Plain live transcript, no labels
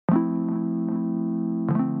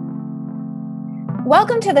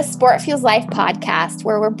Welcome to the Sport Fuels Life podcast,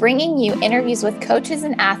 where we're bringing you interviews with coaches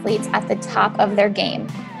and athletes at the top of their game.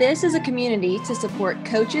 This is a community to support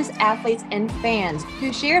coaches, athletes, and fans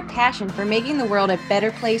who share a passion for making the world a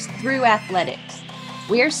better place through athletics.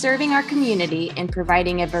 We are serving our community and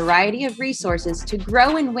providing a variety of resources to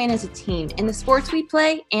grow and win as a team in the sports we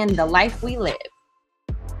play and the life we live.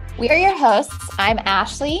 We are your hosts. I'm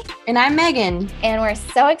Ashley. And I'm Megan. And we're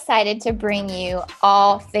so excited to bring you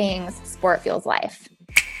all things Sport Fuels Life.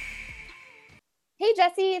 Hey,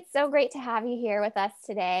 Jesse, it's so great to have you here with us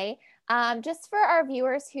today. Just for our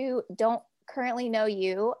viewers who don't currently know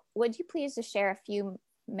you, would you please just share a few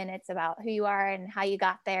minutes about who you are and how you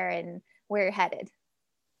got there and where you're headed?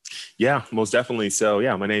 Yeah, most definitely. So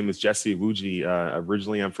yeah, my name is Jesse Iwuji.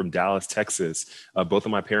 Originally, I'm from Dallas, Texas. Both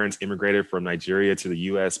of my parents immigrated from Nigeria to the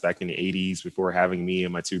U.S. back in the 80s before having me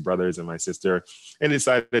and my two brothers and my sister, and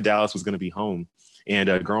decided that Dallas was going to be home.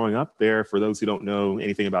 And growing up there, for those who don't know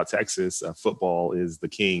anything about Texas, football is the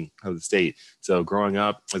king of the state. So growing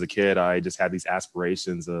up as a kid, I just had these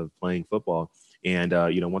aspirations of playing football. And,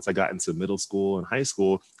 once I got into middle school and high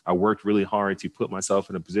school, I worked really hard to put myself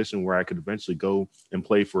in a position where I could eventually go and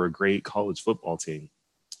play for a great college football team.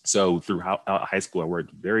 So throughout high school, I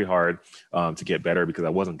worked very hard to get better because I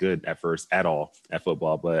wasn't good at first at all at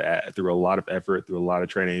football. But through a lot of effort, through a lot of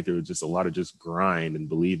training, through just a lot of just grind and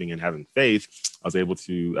believing and having faith, I was able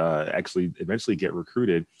to actually eventually get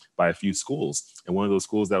recruited by a few schools. And one of those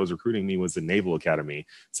schools that was recruiting me was the Naval Academy.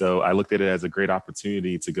 So I looked at it as a great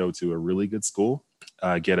opportunity to go to a really good school,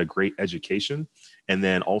 get a great education, and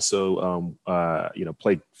then also,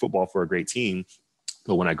 play football for a great team.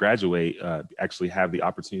 But when I graduate, actually have the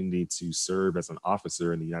opportunity to serve as an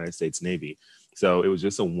officer in the United States Navy. So it was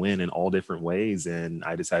just a win in all different ways. And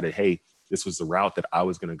I decided, hey, this was the route that I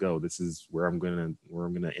was going to go. This is where I'm going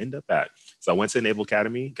to end up at. So I went to Naval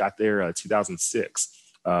Academy, got there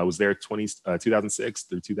 2006. I was there 2006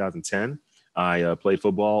 through 2010. I played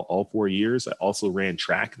football all 4 years. I also ran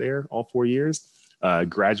track there all 4 years.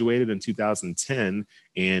 Graduated in 2010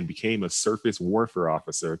 and became a surface warfare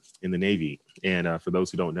officer in the Navy. And for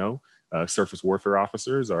those who don't know, surface warfare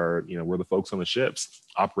officers are, we're the folks on the ships,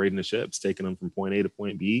 operating the ships, taking them from point A to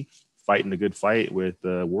point B, fighting a good fight with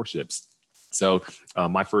warships. So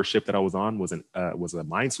my first ship that I was on was a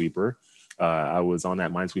minesweeper. I was on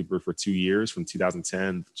that minesweeper for 2 years, from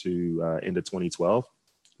 2010 to into 2012.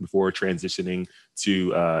 Before transitioning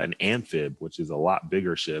to an amphib, which is a lot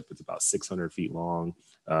bigger ship. It's about 600 feet long,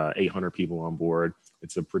 800 people on board.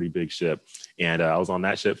 It's a pretty big ship. And I was on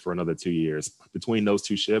that ship for another 2 years. Between those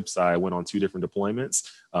two ships, I went on 2 different deployments,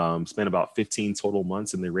 spent about 15 total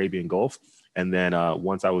months in the Arabian Gulf. And then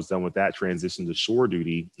once I was done with that, transitioned to shore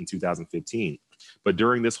duty in 2015. But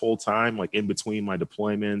during this whole time, like in between my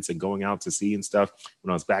deployments and going out to sea and stuff, when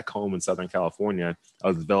I was back home in Southern California, I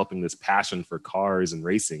was developing this passion for cars and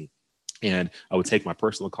racing. And I would take my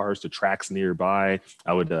personal cars to tracks nearby.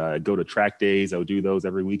 I would go to track days. I would do those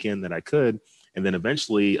every weekend that I could. And then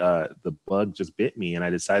eventually the bug just bit me. And I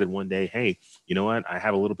decided one day, hey, you know what? I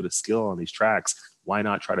have a little bit of skill on these tracks. Why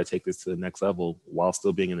not try to take this to the next level while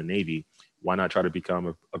still being in the Navy? Why not try to become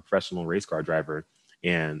a professional race car driver?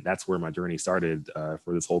 And that's where my journey started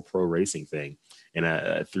for this whole pro racing thing.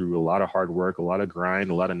 And through a lot of hard work, a lot of grind,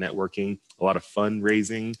 a lot of networking, a lot of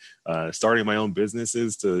fundraising, starting my own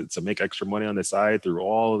businesses to make extra money on the side, through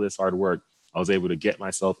all of this hard work, I was able to get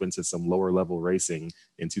myself into some lower level racing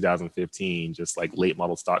in 2015, just like late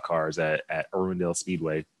model stock cars at Irwindale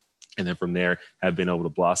Speedway. And then from there, have been able to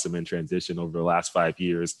blossom and transition over the last 5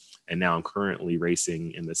 years. And now I'm currently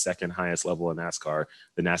racing in the second highest level of NASCAR,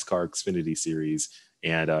 the NASCAR Xfinity Series.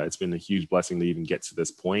 And it's been a huge blessing to even get to this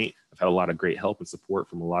point. I've had a lot of great help and support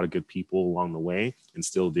from a lot of good people along the way, and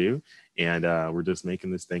still do. And we're just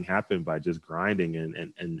making this thing happen by just grinding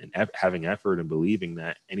and having effort and believing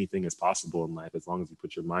that anything is possible in life, as long as you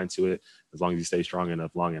put your mind to it, as long as you stay strong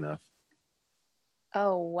enough, long enough.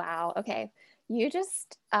 Oh, wow. Okay. You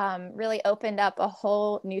just really opened up a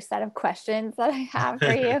whole new set of questions that I have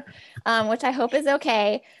for you, which I hope is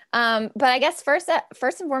okay. But I guess first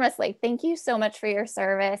and foremost, thank you so much for your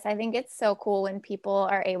service. I think it's so cool when people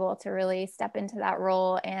are able to really step into that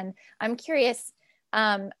role. And I'm curious,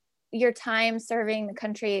 your time serving the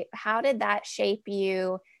country, how did that shape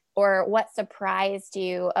you, or what surprised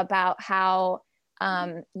you about how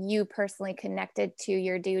you personally connected to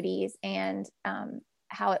your duties and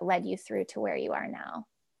how it led you through to where you are now?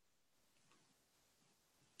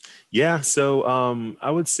 Yeah. So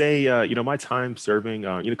I would say, my time serving,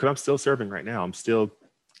 because I'm still serving right now. I'm still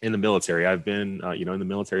in the military. I've been, in the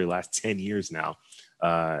military the last 10 years now.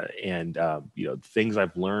 And things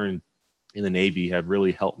I've learned in the Navy have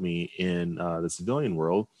really helped me in the civilian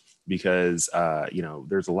world because,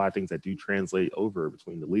 there's a lot of things that do translate over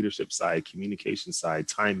between the leadership side, communication side,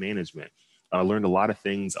 time management. I learned a lot of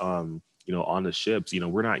things, on the ships.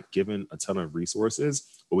 We're not given a ton of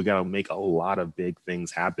resources, but we got to make a lot of big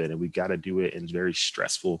things happen. And we got to do it in very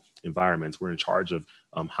stressful environments. We're in charge of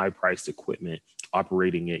high priced equipment,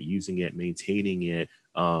 operating it, using it, maintaining it,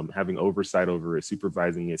 having oversight over it,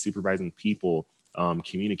 supervising people,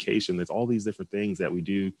 communication. There's all these different things that we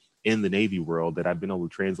do in the Navy world that I've been able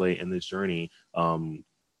to translate in this journey, going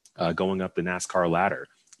up the NASCAR ladder.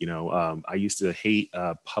 I used to hate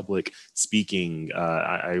public speaking.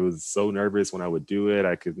 I was so nervous when I would do it.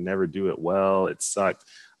 I could never do it well. It sucked.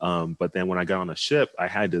 But then when I got on a ship, I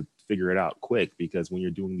had to figure it out quick, because when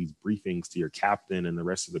you're doing these briefings to your captain and the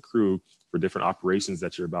rest of the crew for different operations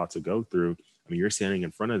that you're about to go through, I mean, you're standing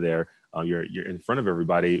in front of there. You're in front of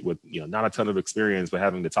everybody with not a ton of experience, but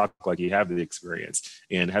having to talk like you have the experience,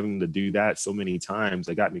 and having to do that so many times,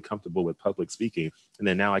 that got me comfortable with public speaking. And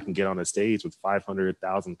then now I can get on a stage with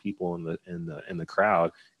 500,000 people in the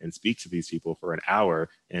crowd and speak to these people for an hour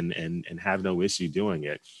and have no issue doing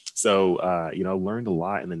it. So learned a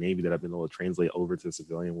lot in the Navy that I've been able to translate over to the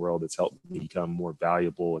civilian world. It's helped me become more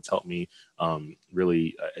valuable. It's helped me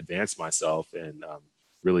really advance myself and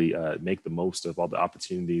really make the most of all the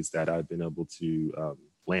opportunities that I've been able to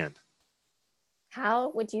land.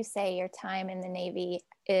 How would you say your time in the Navy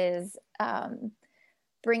is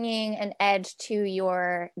bringing an edge to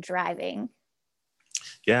your driving?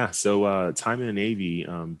 Yeah, so time in the Navy,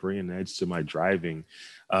 bringing an edge to my driving.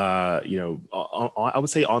 I would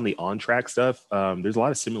say on the on-track stuff, there's a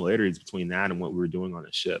lot of similarities between that and what we were doing on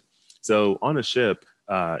a ship. So on a ship,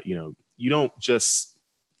 you don't just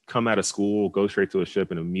come out of school, go straight to a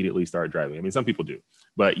ship and immediately start driving. I mean, some people do,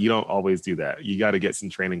 but you don't always do that. You got to get some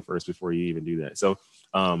training first before you even do that. So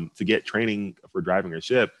to get training for driving a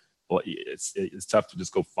ship, well, it's tough to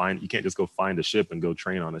just go find, you can't just go find a ship and go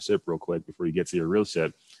train on a ship real quick before you get to your real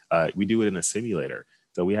ship. We do it in a simulator.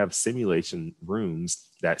 So we have simulation rooms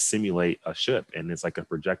that simulate a ship, and it's like a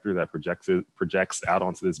projector that projects out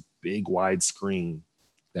onto this big wide screen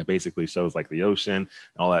that basically shows like the ocean and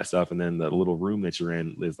all that stuff. And then the little room that you're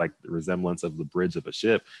in is like the resemblance of the bridge of a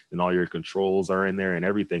ship, and all your controls are in there and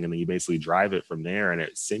everything. And then you basically drive it from there, and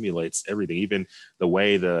it simulates everything, even the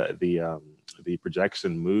way the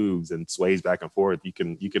projection moves and sways back and forth. You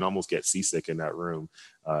can almost get seasick in that room.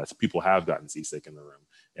 So people have gotten seasick in the room.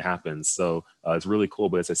 It happens. So it's really cool,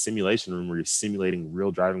 but it's a simulation room where you're simulating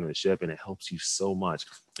real driving of the ship, and it helps you so much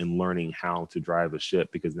in learning how to drive a ship,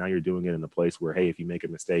 because now you're doing it in a place where, hey, if you make a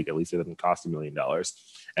mistake, at least it doesn't cost $1 million.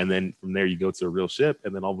 And then from there you go to a real ship,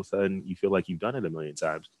 and then all of a sudden you feel like you've done it 1,000,000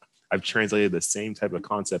 times. I've translated the same type of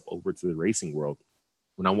concept over to the racing world.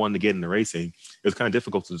 When I wanted to get into racing, it was kind of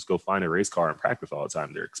difficult to just go find a race car and practice all the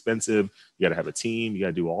time. They're expensive. You got to have a team. You got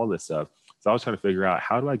to do all this stuff. So I was trying to figure out,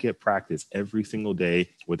 how do I get practice every single day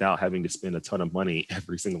without having to spend a ton of money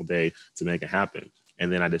every single day to make it happen?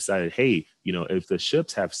 And then I decided, hey, if the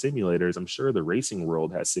ships have simulators, I'm sure the racing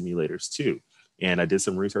world has simulators too. And I did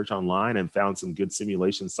some research online and found some good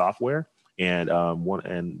simulation software. And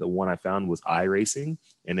the one I found was iRacing,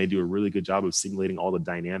 and they do a really good job of simulating all the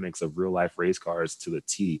dynamics of real life race cars to the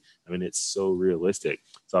T. I mean, it's so realistic.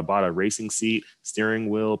 So I bought a racing seat, steering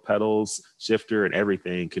wheel, pedals, shifter, and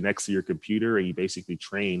everything connects to your computer, and you basically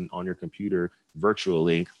train on your computer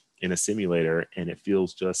virtually in a simulator, and it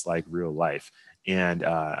feels just like real life. And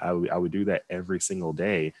I would do that every single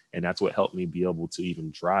day, and that's what helped me be able to even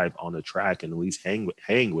drive on the track and at least hang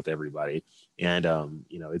with everybody. And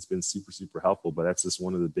it's been super, super helpful. But that's just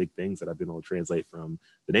one of the big things that I've been able to translate from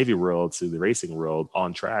the Navy world to the racing world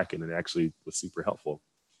on track, and it actually was super helpful.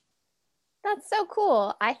 That's so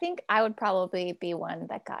cool. I think I would probably be one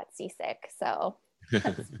that got seasick, so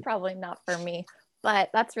that's probably not for me. But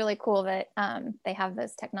that's really cool that they have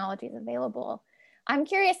those technologies available. I'm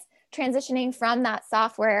curious, transitioning from that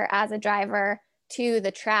software as a driver to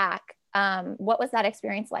the track, what was that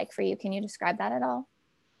experience like for you? Can you describe that at all?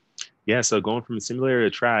 Yeah, so going from the simulator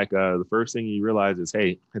to track, the first thing you realize is,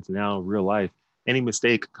 hey, it's now real life. Any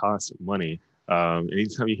mistake costs money.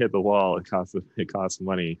 Anytime you hit the wall, it costs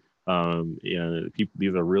money.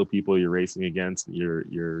 These are real people you're racing against. These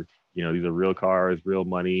are real cars, real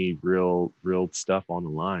money, real stuff on the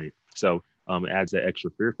line. So it adds that extra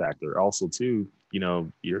fear factor. Also, too,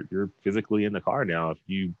 you're physically in the car now. If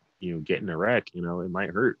you get in a wreck, it might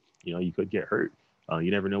hurt. You could get hurt. You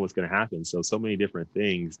never know what's going to happen. So many different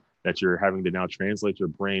things that you're having to now translate your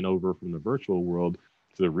brain over from the virtual world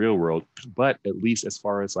to the real world. But at least as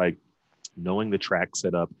far as like knowing the track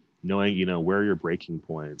setup, knowing, where are your braking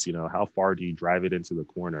points, how far do you drive it into the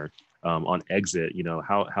corner, on exit,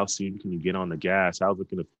 how soon can you get on the gas? How's it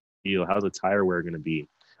going to feel? How's the tire wear going to be?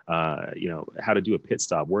 How to do a pit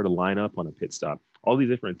stop, where to line up on a pit stop, all these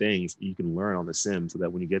different things you can learn on the sim so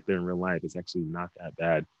that when you get there in real life, it's actually not that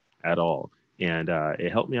bad at all. And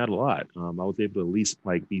it helped me out a lot. I was able to at least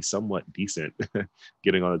like be somewhat decent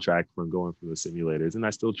getting on the track from going from the simulators. And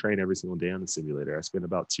I still train every single day on the simulator. I spend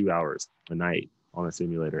about 2 hours a night on a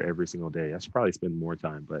simulator every single day. I should probably spend more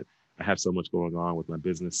time, but I have so much going on with my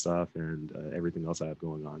business stuff and everything else I have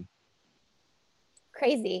going on.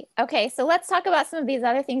 Crazy. Okay, so let's talk about some of these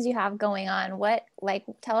other things you have going on.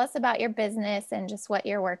 Tell us about your business and just what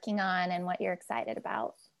you're working on and what you're excited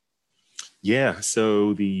about. Yeah,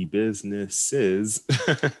 so the businesses,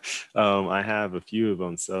 I have a few of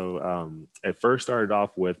them. So it first started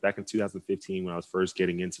off with back in 2015 when I was first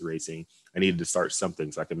getting into racing. I needed to start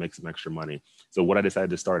something so I could make some extra money. So what I decided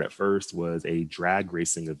to start at first was a drag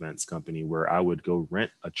racing events company where I would go rent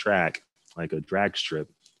a track, like a drag strip,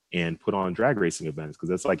 and put on drag racing events because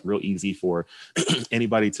that's like real easy for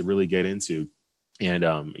anybody to really get into. And,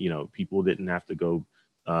 people didn't have to go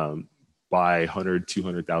buy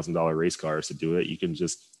 $100,000-$200,000 race cars to do it. You can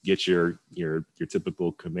just get your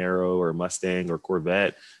typical Camaro or Mustang or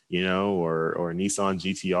Corvette, or Nissan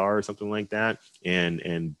GTR or something like that,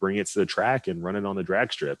 and bring it to the track and run it on the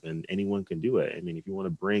drag strip, and anyone can do it. I mean, if you want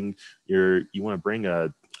to bring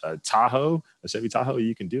a Tahoe, a Chevy Tahoe,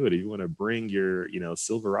 you can do it. If you want to bring your,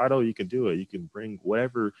 Silverado, you can do it. You can bring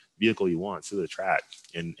whatever vehicle you want to the track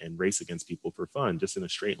and race against people for fun, just in a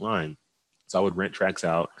straight line. So I would rent tracks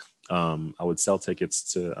out. I would sell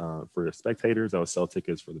tickets for the spectators. I would sell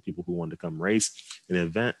tickets for the people who wanted to come race. And the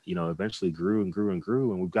event, eventually grew and grew and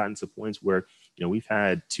grew. And we've gotten to points where, we've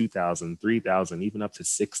had 2,000, 3,000, even up to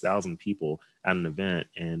 6,000 people at an event.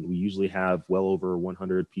 And we usually have well over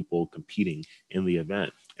 100 people competing in the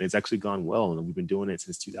event. And it's actually gone well. And we've been doing it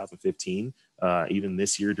since 2015. Even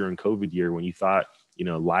this year during COVID year, when you thought,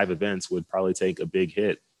 live events would probably take a big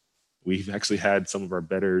hit, we've actually had some of our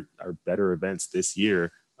better events this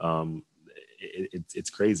year. It's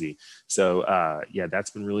crazy. So that's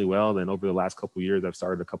been really well. Then over the last couple of years, I've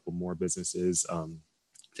started a couple more businesses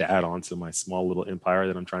to add on to my small little empire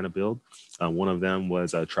that I'm trying to build. One of them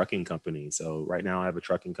was a trucking company. So right now I have a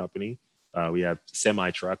trucking company. We have semi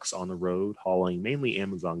trucks on the road hauling mainly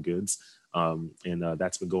Amazon goods. And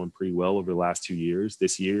that's been going pretty well over the last 2 years.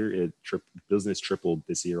 This year, business tripled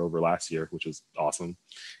this year over last year, which was awesome.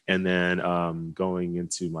 And then going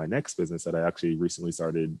into my next business that I actually recently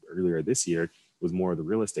started earlier this year was more of the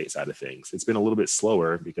real estate side of things. It's been a little bit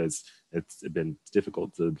slower because it's been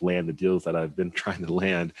difficult to land the deals that I've been trying to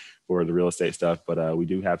land for the real estate stuff. But we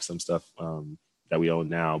do have some stuff that we own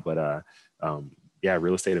now. But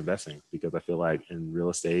real estate investing, because I feel like in real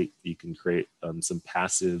estate, you can create some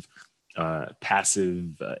passive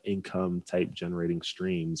income type generating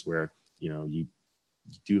streams where you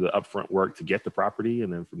do the upfront work to get the property,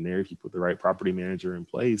 and then from there, if you put the right property manager in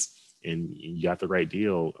place and you got the right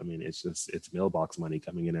deal, I mean, it's mailbox money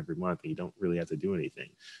coming in every month and you don't really have to do anything.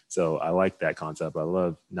 So I like that concept. I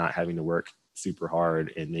love not having to work super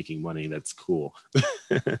hard and making money. That's cool.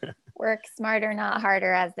 Work smarter, not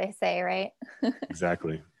harder, as they say, right?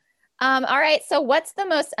 Exactly. All right. So what's the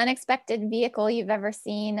most unexpected vehicle you've ever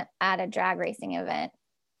seen at a drag racing event?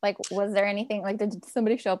 Like, was there anything like, did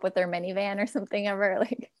somebody show up with their minivan or something ever?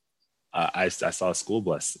 Like, I saw a school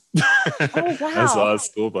bus. Oh, wow. I saw a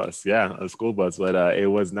school bus. Yeah, a school bus, but it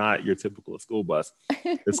was not your typical school bus.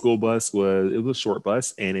 The school bus was a short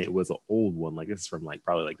bus, and it was an old one. Like, this is from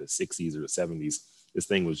probably like the 60s or the 70s. This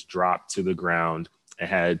thing was dropped to the ground. It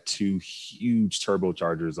had 2 huge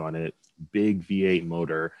turbochargers on it, big V8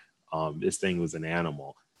 motor. This thing was an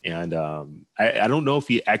animal. And I don't know if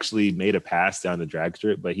he actually made a pass down the drag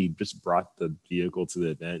strip, but he just brought the vehicle to the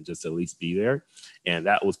event just to at least be there. And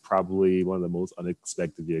that was probably one of the most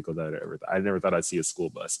unexpected vehicles I never thought I'd see a school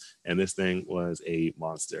bus. And this thing was a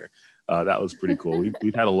monster. That was pretty cool.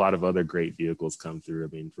 We've had a lot of other great vehicles come through. I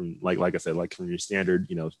mean, from like I said, like from your standard,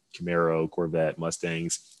 Camaro, Corvette,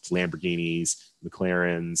 Mustangs, Lamborghinis,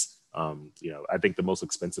 McLarens. I think the most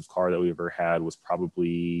expensive car that we ever had was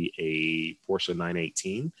probably a Porsche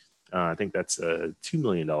 918. I think that's a $2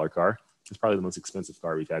 million car. It's probably the most expensive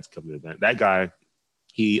car we've had to come to the event. That guy,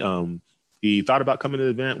 he thought about coming to the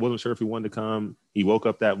event, wasn't sure if he wanted to come. He woke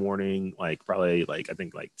up that morning, probably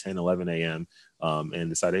 10, 11 a.m. And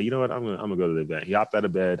decided, you know what, I'm gonna go to the event. He hopped out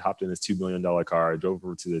of bed, hopped in his $2 million car, drove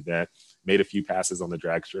over to the event, made a few passes on the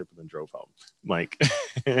drag strip, and then drove home.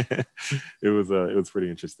 It was pretty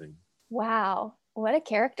interesting. Wow. What a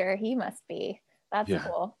character he must be. That's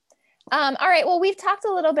cool. All right. Well, we've talked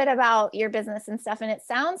a little bit about your business and stuff, and it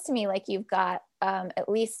sounds to me like you've got at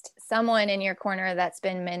least someone in your corner that's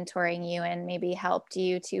been mentoring you and maybe helped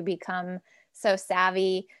you to become so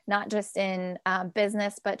savvy, not just in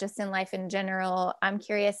business, but just in life in general. I'm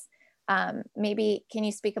curious, maybe can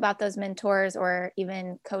you speak about those mentors or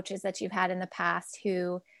even coaches that you've had in the past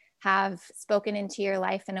who have spoken into your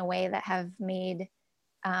life in a way that have made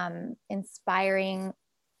inspiring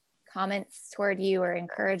comments toward you or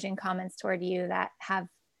encouraging comments toward you that have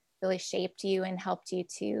really shaped you and helped you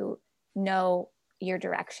to know your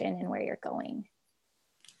direction and where you're going?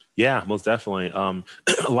 Yeah, most definitely.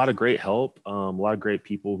 A lot of great help, a lot of great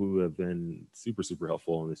people who have been super, super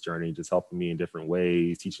helpful on this journey, just helping me in different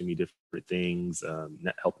ways, teaching me different things,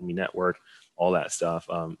 helping me network, all that stuff.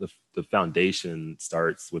 The foundation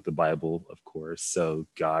starts with the Bible, of course. So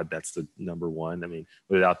God, that's the number one. I mean,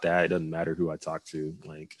 without that, it doesn't matter who I talk to.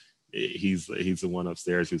 Like, he's the one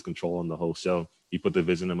upstairs who's controlling the whole show. He put the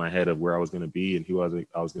vision in my head of where I was going to be and who I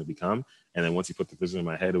was going to become. And then once he put the vision in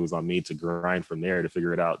my head, it was on me to grind from there to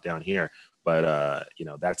figure it out down here. But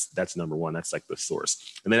that's number one. That's like the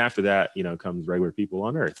source. And then after that, comes regular people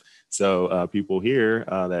on earth. So people here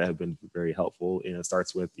that have been very helpful. It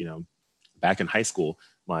starts with, back in high school,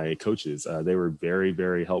 my coaches, they were very,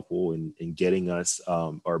 very helpful in getting us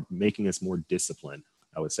or making us more disciplined.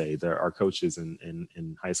 I would say our coaches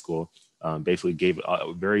in high school basically gave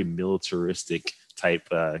very militaristic type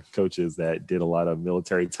coaches that did a lot of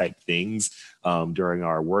military type things during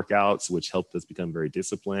our workouts, which helped us become very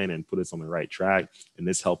disciplined and put us on the right track. And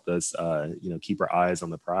this helped us, keep our eyes on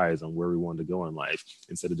the prize on where we wanted to go in life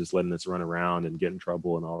instead of just letting us run around and get in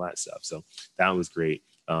trouble and all that stuff. So that was great.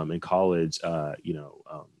 In college,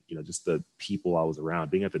 just the people I was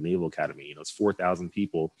around, being at the Naval Academy, it's 4,000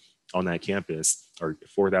 people on that campus, or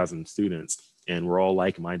 4,000 students. And we're all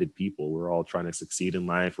like-minded people. We're all trying to succeed in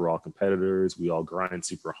life. We're all competitors. We all grind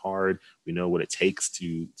super hard. We know what it takes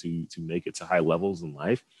to make it to high levels in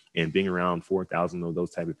life. And being around 4,000 of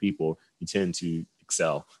those type of people, you tend to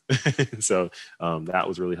excel. So that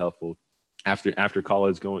was really helpful. After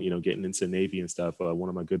college, getting into Navy and stuff, one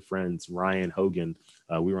of my good friends, Ryan Hogan,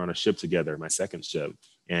 we were on a ship together, my second ship.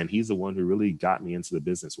 And he's the one who really got me into the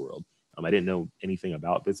business world. I didn't know anything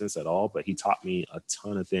about business at all, but he taught me a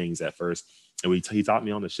ton of things at first. And he taught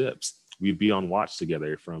me on the ships. We'd be on watch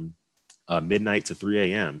together from midnight to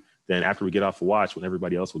 3 a.m. Then after we get off the watch, when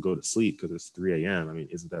everybody else will go to sleep, because it's 3 a.m., I mean,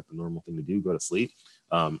 isn't that the normal thing to do, go to sleep?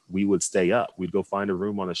 We would stay up. We'd go find a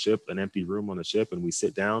room on the ship, an empty room on the ship, and we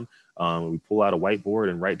sit down. We pull out a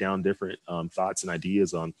whiteboard and write down different thoughts and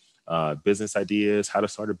ideas on business ideas, how to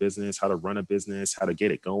start a business, how to run a business, how to get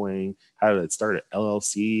it going, how to start an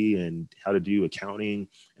LLC, and how to do accounting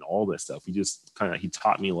and all this stuff. He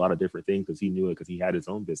taught me a lot of different things because he knew it, because he had his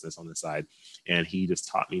own business on the side. And he just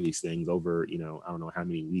taught me these things over, I don't know how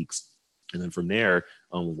many weeks. And then from there,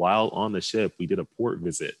 while on the ship, we did a port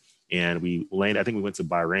visit. And we landed, I think we went to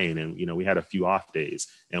Bahrain, and, we had a few off days.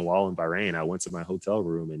 And while in Bahrain, I went to my hotel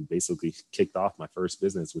room and basically kicked off my first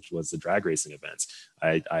business, which was the drag racing events.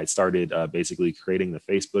 I started basically creating the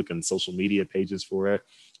Facebook and social media pages for it.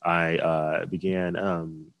 I began,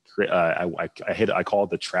 I called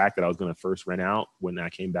the track that I was going to first rent out when I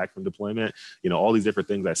came back from deployment. All these different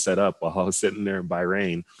things I set up while I was sitting there in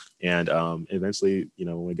Bahrain. And eventually,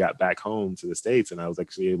 when we got back home to the States and I was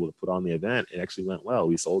actually able to put on the event, it actually went well.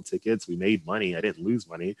 We sold tickets, we made money. I didn't lose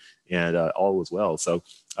money, and all was well. So,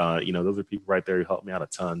 those are people right there who helped me out a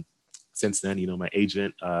ton. Since then, my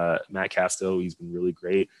agent, Matt Casto, he's been really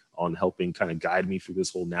great on helping kind of guide me through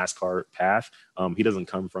this whole NASCAR path. He doesn't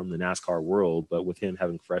come from the NASCAR world, but with him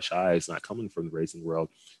having fresh eyes, not coming from the racing world,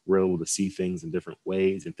 we're able to see things in different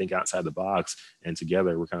ways and think outside the box. And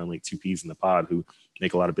together, we're kind of like two peas in the pod who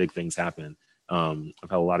make a lot of big things happen. I've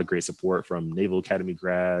had a lot of great support from Naval Academy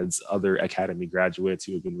grads, other Academy graduates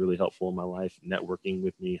who have been really helpful in my life, networking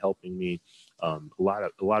with me, helping me. A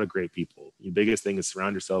lot of great people. The biggest thing is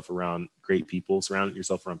surround yourself around great people. Surround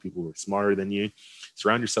yourself around people who are smarter than you.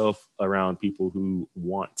 Surround yourself around people who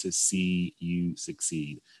want to see you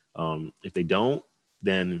succeed. If they don't,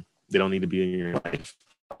 then they don't need to be in your life.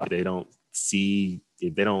 If they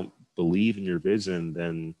don't believe in your vision,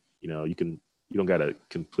 then you don't got to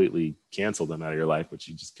completely cancel them out of your life, but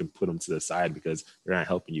you just can put them to the side because they're not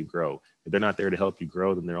helping you grow. If they're not there to help you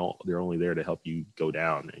grow, then they're only there to help you go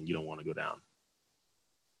down, and you don't want to go down.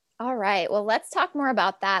 All right. Well, let's talk more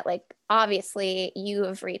about that. Like, obviously, you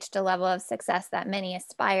have reached a level of success that many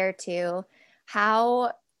aspire to.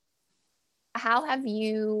 How have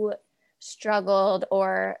you struggled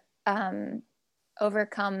or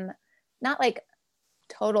overcome, not like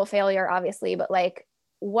total failure, obviously, but like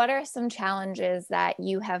what are some challenges that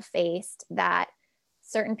you have faced that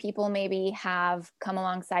certain people maybe have come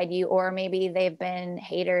alongside you, or maybe they've been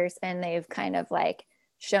haters and they've kind of like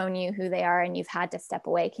shown you who they are and you've had to step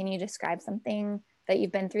away? Can you describe something that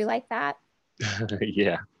you've been through like that?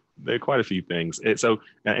 Yeah, there are quite a few things.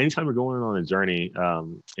 Anytime we're going on a journey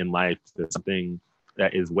in life to something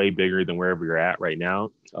that is way bigger than wherever you're at right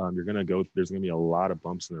now, there's gonna be a lot of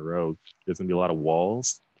bumps in the road. There's gonna be a lot of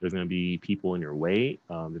walls. There's gonna be people in your way.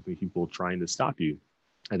 There's gonna be people trying to stop you.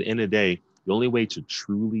 At the end of the day, the only way to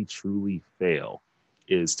truly, truly fail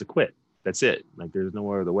is to quit. That's it. Like there's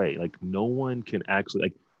no other way. Like no one can actually,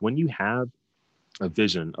 like when you have a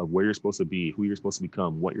vision of where you're supposed to be, who you're supposed to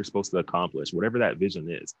become, what you're supposed to accomplish, whatever that vision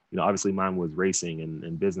is. Obviously mine was racing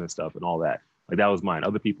and business stuff and all that. Like that was mine.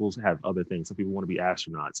 Other people have other things. Some people want to be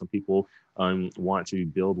astronauts. Some people want to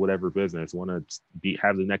build whatever business, want to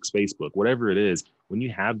have the next Facebook, whatever it is. When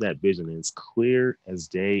you have that vision and it's clear as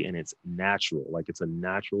day and it's natural, like it's a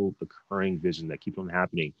natural occurring vision that keeps on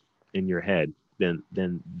happening in your head,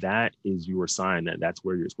 then that is your sign that that's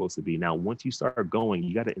where you're supposed to be. Now, once you start going,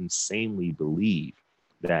 you got to insanely believe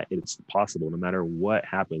that it's possible no matter what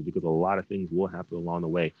happens, because a lot of things will happen along the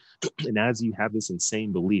way. And as you have this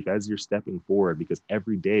insane belief, as you're stepping forward, because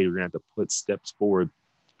every day you're gonna have to put steps forward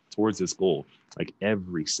towards this goal, like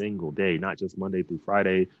every single day, not just Monday through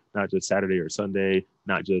Friday, not just Saturday or Sunday,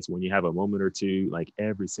 not just when you have a moment or two, like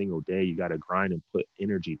every single day you got to grind and put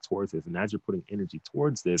energy towards this. And as you're putting energy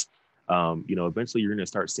towards this, eventually you're going to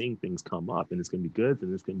start seeing things come up, and it's going to be good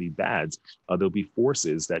and it's going to be bad. There'll be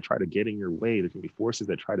forces that try to get in your way. There's going to be forces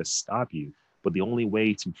that try to stop you. But the only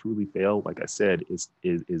way to truly fail, like I said,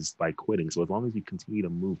 is by quitting. So as long as you continue to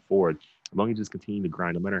move forward, as long as you just continue to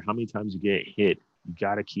grind, no matter how many times you get hit, you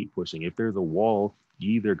got to keep pushing. If there's a wall,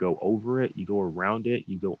 you either go over it, you go around it,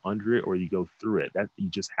 you go under it, or you go through it. That you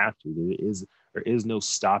just have to. There is no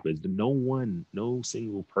stoppage. No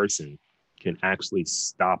single person can actually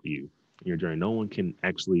stop you in your journey. No one can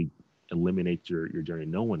actually eliminate your journey.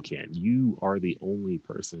 No one can. You are the only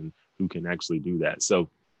person who can actually do that. So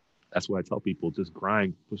that's why I tell people, just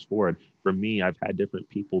grind, push forward. For me, I've had different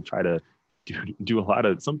people try to do a lot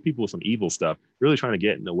of, some people some evil stuff, really trying to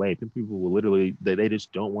get in the way. Some people will literally, they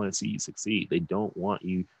just don't want to see you succeed. They don't want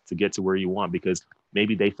you to get to where you want, because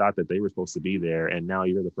maybe they thought that they were supposed to be there, and now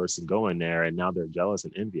you're the person going there, and now they're jealous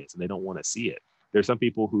and envious, and they don't want to see it. There's some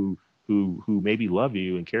people who maybe love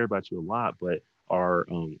you and care about you a lot, but are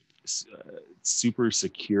super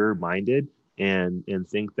secure minded and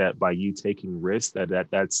think that by you taking risks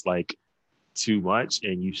that's like too much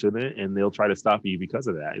and you shouldn't, and they'll try to stop you because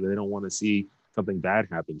of that. They don't want to see something bad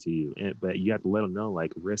happen to you. But you have to let them know,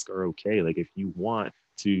 like, risks are okay. Like if you want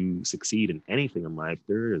to succeed in anything in life,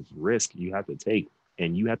 there is risk you have to take,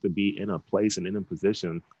 and you have to be in a place and in a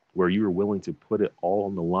position where you are willing to put it all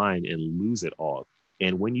on the line and lose it all.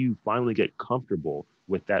 And when you finally get comfortable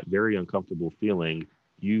with that very uncomfortable feeling,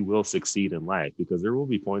 you will succeed in life, because there will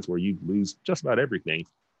be points where you lose just about everything,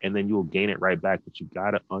 and then you'll gain it right back. But you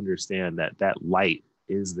got to understand that that light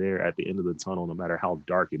is there at the end of the tunnel, no matter how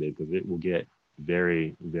dark it is, because it will get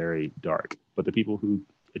very, very dark. But the people who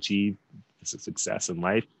achieve success in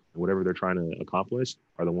life and whatever they're trying to accomplish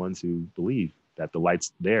are the ones who believe that the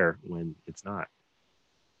light's there when it's not.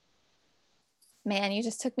 Man, you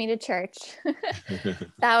just took me to church.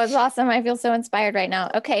 That was awesome. I feel so inspired right now.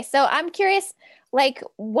 Okay, so I'm curious, like,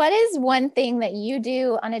 what is one thing that you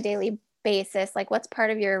do on a daily basis? Like, what's part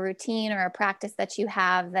of your routine or a practice that you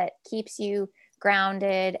have that keeps you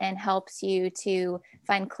grounded and helps you to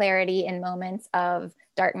find clarity in moments of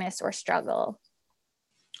darkness or struggle?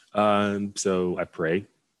 So I pray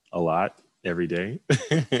a lot every day,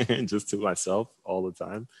 just to myself all the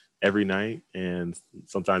time, every night, and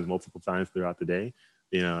sometimes multiple times throughout the day.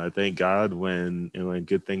 I thank God when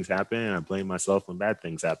good things happen, and I blame myself when bad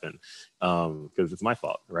things happen, because it's my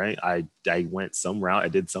fault, right? I went some route, I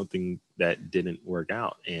did something that didn't work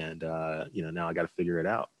out, and now I got to figure it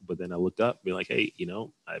out. But then I looked up, be like, hey,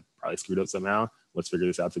 I probably screwed up somehow. Let's figure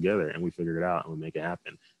this out together, and we figure it out and we make it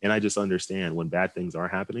happen. And I just understand when bad things are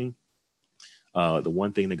happening, the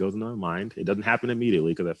one thing that goes into my mind, it doesn't happen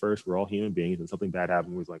immediately, because at first we're all human beings, and something bad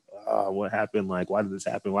happened, we're like, oh, what happened? Like, why did this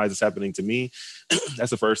happen? Why is this happening to me?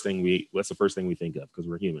 That's the first thing we think of, because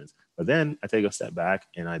we're humans. But then I take a step back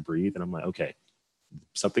and I breathe, and I'm like, okay,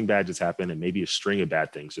 something bad just happened, and maybe a string of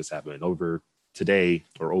bad things just happened over today,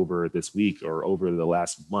 or over this week, or over the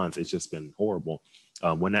last month. It's just been horrible.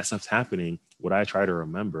 When that stuff's happening, what I try to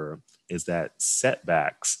remember is that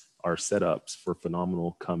setbacks are setups for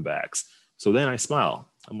phenomenal comebacks. So then I smile.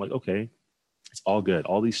 I'm like, okay, it's all good.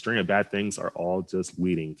 All these string of bad things are all just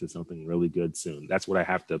leading to something really good soon. That's what I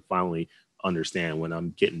have to finally understand when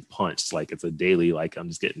I'm getting punched, like it's a daily, like I'm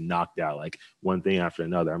just getting knocked out, like one thing after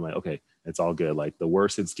another. I'm like, okay, it's all good. Like the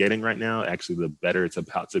worse it's getting right now, actually, the better it's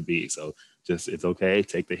about to be. So just, it's okay.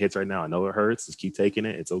 Take the hits right now. I know it hurts. Just keep taking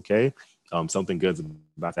it. It's okay. Something good's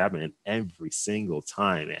about to happen. And every single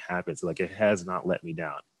time it happens, like it has not let me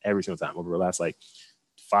down every single time over the last like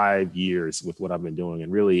 5 years with what I've been doing.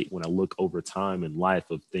 And really, when I look over time in life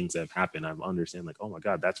of things that have happened, I understand like, oh my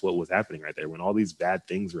God, that's what was happening right there. When all these bad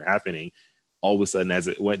things were happening, all of a sudden, as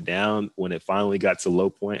it went down, when it finally got to low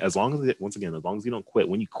point, as long as it, once again, as long as you don't quit,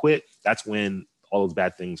 when you quit, that's when all those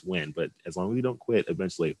bad things win. But as long as you don't quit,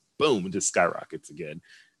 eventually, boom, it just skyrockets again.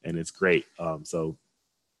 And it's great. So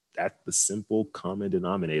that's the simple common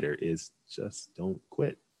denominator is just don't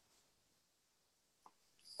quit.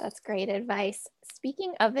 That's great advice.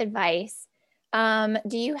 Speaking of advice,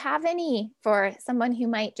 do you have any for someone who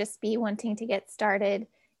might just be wanting to get started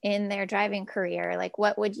in their driving career? Like,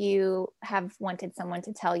 what would you have wanted someone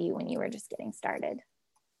to tell you when you were just getting started?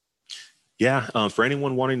 Yeah, for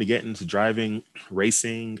anyone wanting to get into driving,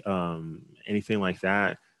 racing, anything like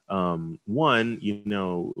that, one,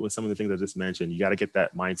 with some of the things I just mentioned, you got to get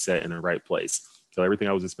that mindset in the right place. So everything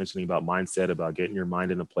I was just mentioning about mindset, about getting your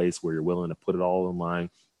mind in a place where you're willing to put it all in line,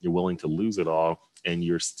 you're willing to lose it all, and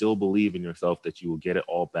you're still believe in yourself that you will get it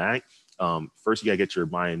all back. First, you got to get your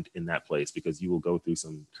mind in that place because you will go through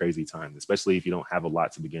some crazy times, especially if you don't have a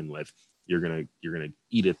lot to begin with. You're gonna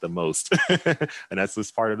eat it the most, and that's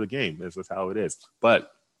just part of the game. This is how it is.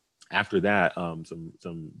 But after that,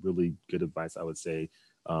 some really good advice I would say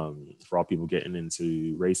for all people getting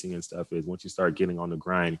into racing and stuff is once you start getting on the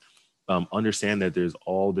grind, understand that there's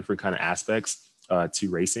all different kind of aspects to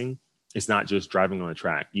racing. It's not just driving on a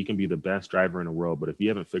track. You can be the best driver in the world, but if you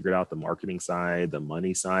haven't figured out the marketing side, the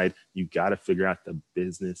money side, you got to figure out the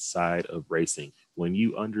business side of racing. When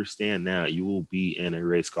you understand that, you will be in a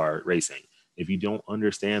race car racing. If you don't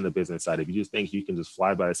understand the business side, if you just think you can just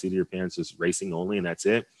fly by the seat of your pants, just racing only, and that's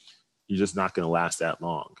it, you're just not going to last that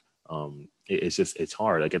long. It's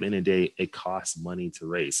hard. Like at the end of the day, it costs money to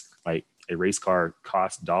race. Like a race car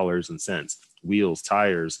costs dollars and cents, wheels,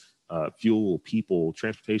 tires, fuel, people,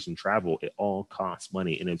 transportation, travel, it all costs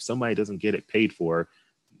money. And if somebody doesn't get it paid for,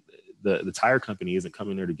 the tire company isn't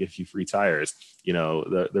coming there to give you free tires.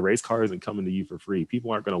 The race car isn't coming to you for free.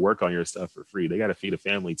 People aren't going to work on your stuff for free. They got to feed a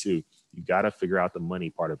family too. You got to figure out the money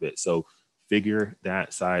part of it. So figure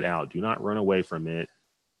that side out. Do not run away from it.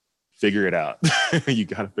 Figure it out. You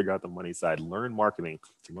got to figure out the money side. Learn marketing,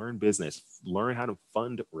 learn business, learn how to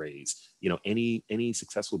fundraise. Any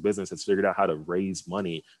successful business has figured out how to raise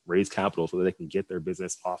money, raise capital so that they can get their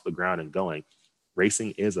business off the ground and going.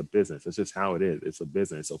 Racing is a business. It's just how it is. It's a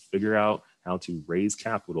business. So figure out how to raise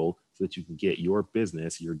capital so that you can get your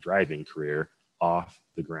business, your driving career off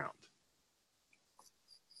the ground.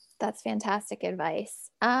 That's fantastic advice.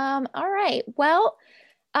 All right. Well,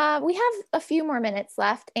 we have a few more minutes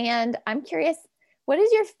left, and I'm curious, what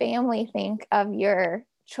does your family think of your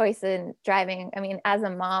choice in driving? I mean, as a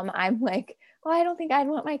mom, I'm like, oh, I don't think I'd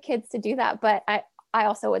want my kids to do that, but I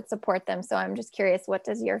also would support them. So I'm just curious, what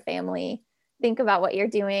does your family think about what you're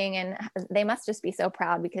doing? And they must just be so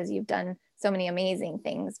proud because you've done so many amazing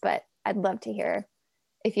things, but I'd love to hear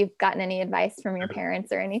if you've gotten any advice from your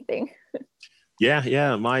parents or anything.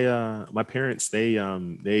 Yeah. My parents, they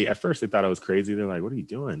at first they thought I was crazy. They're like, "What are you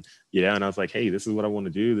doing?" Yeah, and I was like, "Hey, this is what I want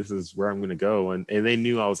to do. This is where I'm going to go." And they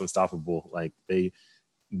knew I was unstoppable. Like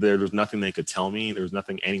there was nothing they could tell me. There was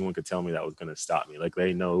nothing anyone could tell me that was going to stop me. Like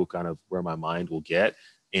they know kind of where my mind will get,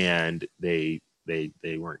 and they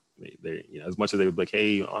weren't as much as they would be like,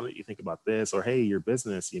 "Hey, why don't you think about this?" Or, "Hey, your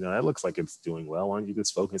business, that looks like it's doing well. Why don't you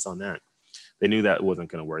just focus on that?" They knew that wasn't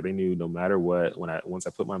going to work. They knew no matter what, once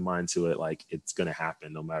I put my mind to it, like it's going to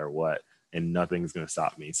happen no matter what, and nothing's going to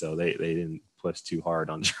stop me. So they didn't push too hard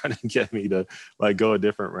on trying to get me to like go a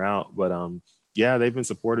different route. But yeah, they've been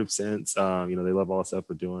supportive since. They love all the stuff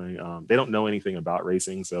we're doing. They don't know anything about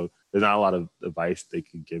racing, so there's not a lot of advice they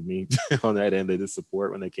could give me on that end. They just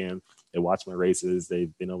support when they can. They watch my races.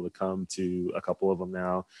 They've been able to come to a couple of them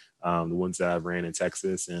now, the ones that I've ran in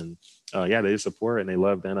Texas, and yeah, they just support and they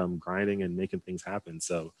love that I'm grinding and making things happen.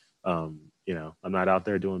 So I'm not out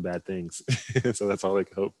there doing bad things, so that's all they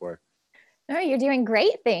can hope for. No, you're doing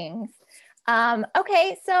great things.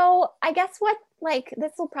 Okay, so I guess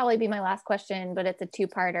this will probably be my last question, but it's a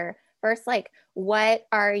two-parter. First, what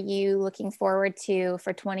are you looking forward to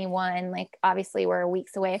for 21? Like, obviously we're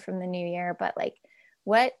weeks away from the new year, but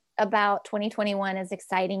what about 2021 is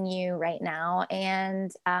exciting you right now?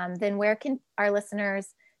 And then where can our listeners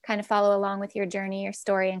kind of follow along with your journey, your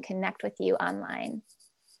story, and connect with you online?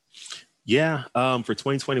 Yeah, for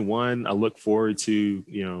 2021, I look forward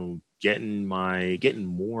to, getting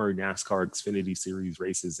more NASCAR Xfinity Series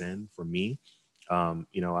races in for me.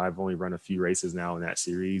 I've only run a few races now in that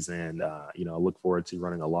series, and I look forward to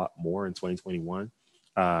running a lot more in 2021.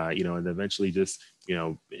 And eventually just,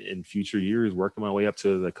 in future years, working my way up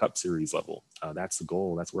to the Cup Series level. That's the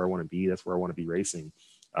goal. That's where I want to be. That's where I want to be racing.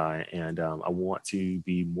 And I want to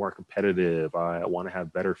be more competitive. I want to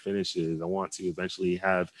have better finishes. I want to eventually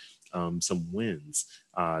have some wins.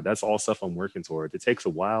 That's all stuff I'm working toward. It takes a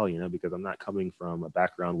while, because I'm not coming from a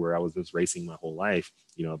background where I was just racing my whole life.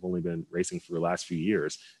 I've only been racing for the last few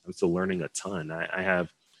years. I'm still learning a ton.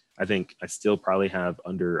 I think I still probably have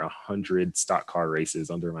under 100 stock car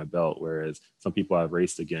races under my belt, whereas some people I've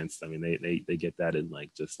raced against, I mean, they get that in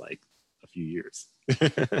just a few years.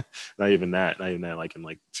 Not even that, like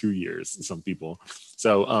in 2 years, some people.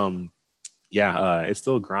 So, it's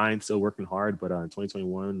still a grind, still working hard, but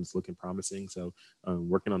 2021 is looking promising. So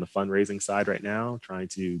working on the fundraising side right now, trying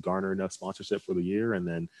to garner enough sponsorship for the year, and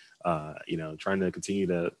then, trying to continue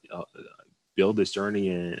to build this journey,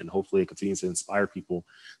 and hopefully it continues to inspire people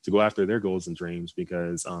to go after their goals and dreams,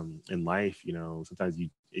 because in life, sometimes you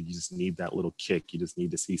just need that little kick. You just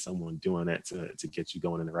need to see someone doing it to get you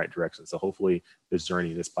going in the right direction. So hopefully this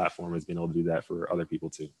journey, this platform has been able to do that for other people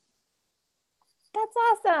too. That's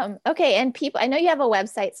awesome. Okay. And people, I know you have a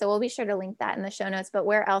website, so we'll be sure to link that in the show notes, but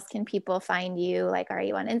where else can people find you? Like, are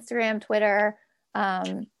you on Instagram, Twitter,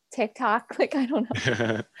 TikTok? I don't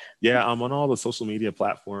know. Yeah, I'm on all the social media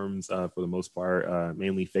platforms for the most part,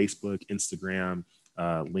 mainly Facebook, Instagram,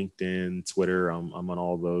 LinkedIn, Twitter. I'm on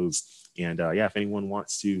all those. And if anyone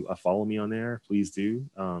wants to follow me on there, please do.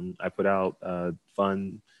 I put out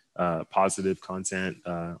fun, positive content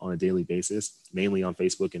on a daily basis, mainly on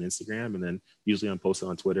Facebook and Instagram. And then usually I'm posted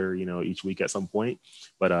on Twitter, each week at some point.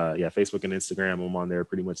 But Facebook and Instagram, I'm on there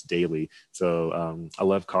pretty much daily. So I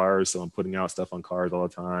love cars. So I'm putting out stuff on cars all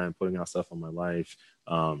the time, putting out stuff on my life.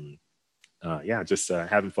 Just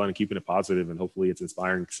having fun and keeping it positive, and hopefully it's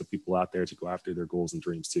inspiring some people out there to go after their goals and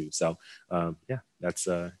dreams too. So that's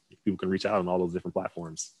people can reach out on all those different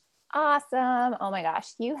platforms. Awesome. Oh my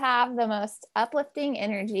gosh, you have the most uplifting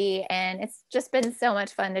energy, and it's just been so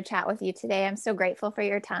much fun to chat with you today. I'm so grateful for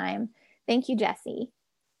your time. Thank you, Jesse.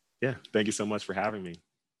 Yeah, thank you so much for having me.